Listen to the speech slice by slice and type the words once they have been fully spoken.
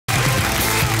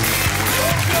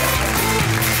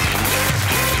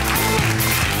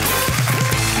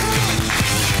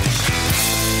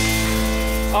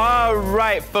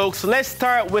right, folks, let's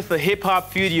start with a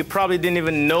hip-hop feud you probably didn't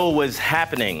even know was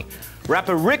happening.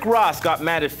 Rapper Rick Ross got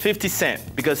mad at 50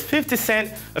 Cent because 50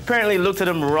 Cent apparently looked at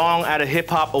him wrong at a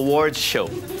hip-hop awards show.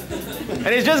 And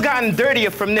it's just gotten dirtier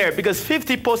from there because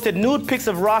 50 posted nude pics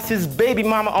of Ross's baby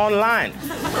mama online.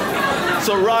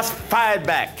 So Ross fired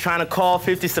back, trying to call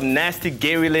 50 some nasty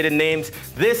gay-related names.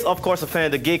 This, of course,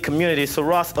 offended the gay community, so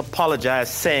Ross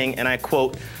apologized, saying, and I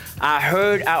quote, "I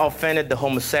heard I offended the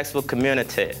homosexual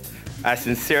community. I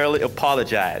sincerely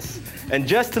apologize. And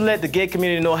just to let the gay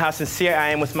community know how sincere I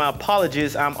am with my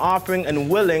apologies, I'm offering and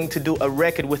willing to do a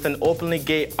record with an openly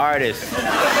gay artist."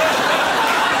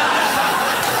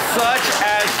 Such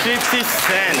as 50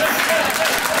 Cent.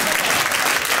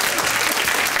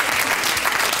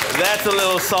 That's a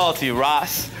little salty,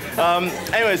 Ross.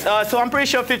 So I'm pretty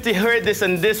sure 50 heard this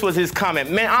and this was his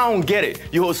comment. "Man, I don't get it.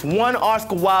 You host one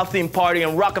Oscar Wilde themed party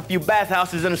and rock a few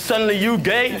bathhouses and suddenly you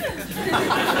gay?"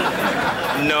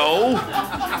 No.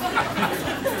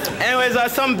 Anyways,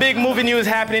 some big movie news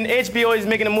happening. HBO is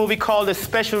making a movie called A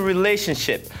Special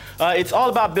Relationship. It's all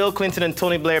about Bill Clinton and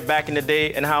Tony Blair back in the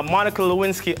day and how Monica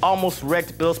Lewinsky almost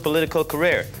wrecked Bill's political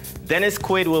career. Dennis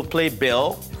Quaid will play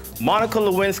Bill. Monica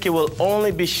Lewinsky will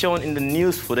only be shown in the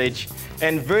news footage,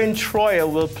 and Vern Troyer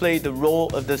will play the role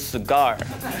of the cigar.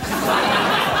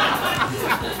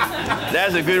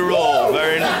 That's a good role,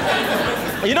 Vern.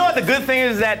 You know what the good thing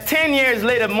is that 10 years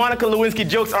later, Monica Lewinsky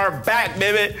jokes are back,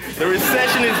 baby. The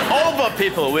recession is over,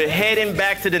 people. We're heading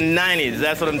back to the 90s.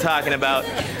 That's what I'm talking about.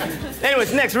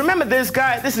 Anyways, next, remember this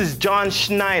guy? This is John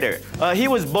Schneider. He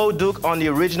was Bo Duke on the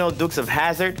original Dukes of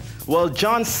Hazzard. Well,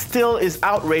 John still is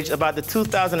outraged about the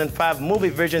 2005 movie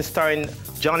version starring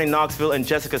Johnny Knoxville and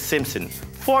Jessica Simpson.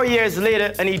 4 years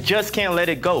later, and he just can't let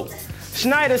it go.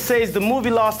 Schneider says the movie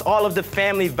lost all of the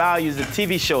family values the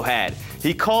TV show had.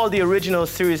 He called the original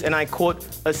series, and I quote,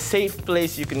 "a safe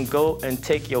place you can go and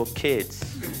take your kids."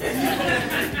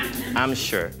 I'm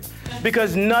sure.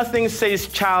 Because nothing says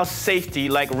child safety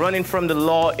like running from the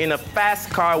law in a fast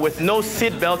car with no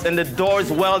seatbelts and the doors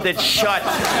welded shut.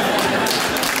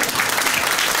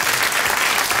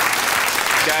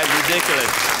 Guy's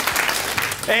ridiculous.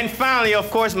 And finally, of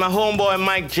course, my homeboy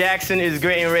Mike Jackson is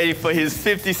getting ready for his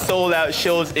 50 sold-out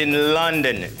shows in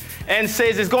London and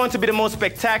says it's going to be the most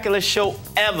spectacular show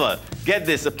ever. Get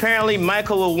this, apparently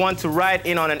Michael will want to ride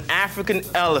in on an African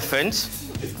elephant,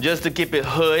 just to keep it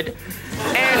hood,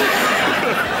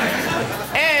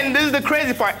 and this is the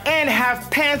crazy part, and have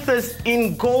panthers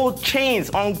in gold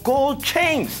chains, on gold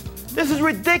chains. This is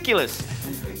ridiculous.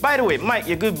 By the way, Mike,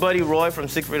 your good buddy Roy from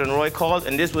Siegfried and Roy called,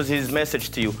 and this was his message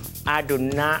to you. I do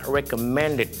not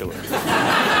recommend it to him.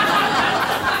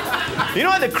 You know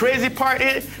what the crazy part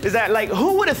is? Is that, like,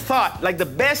 who would have thought, like, the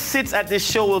best seats at this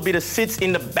show will be the seats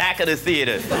in the back of the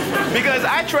theater? Because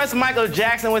I trust Michael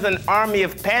Jackson with an army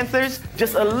of panthers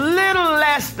just a little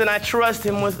less than I trust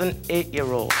him with an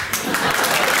 8-year-old.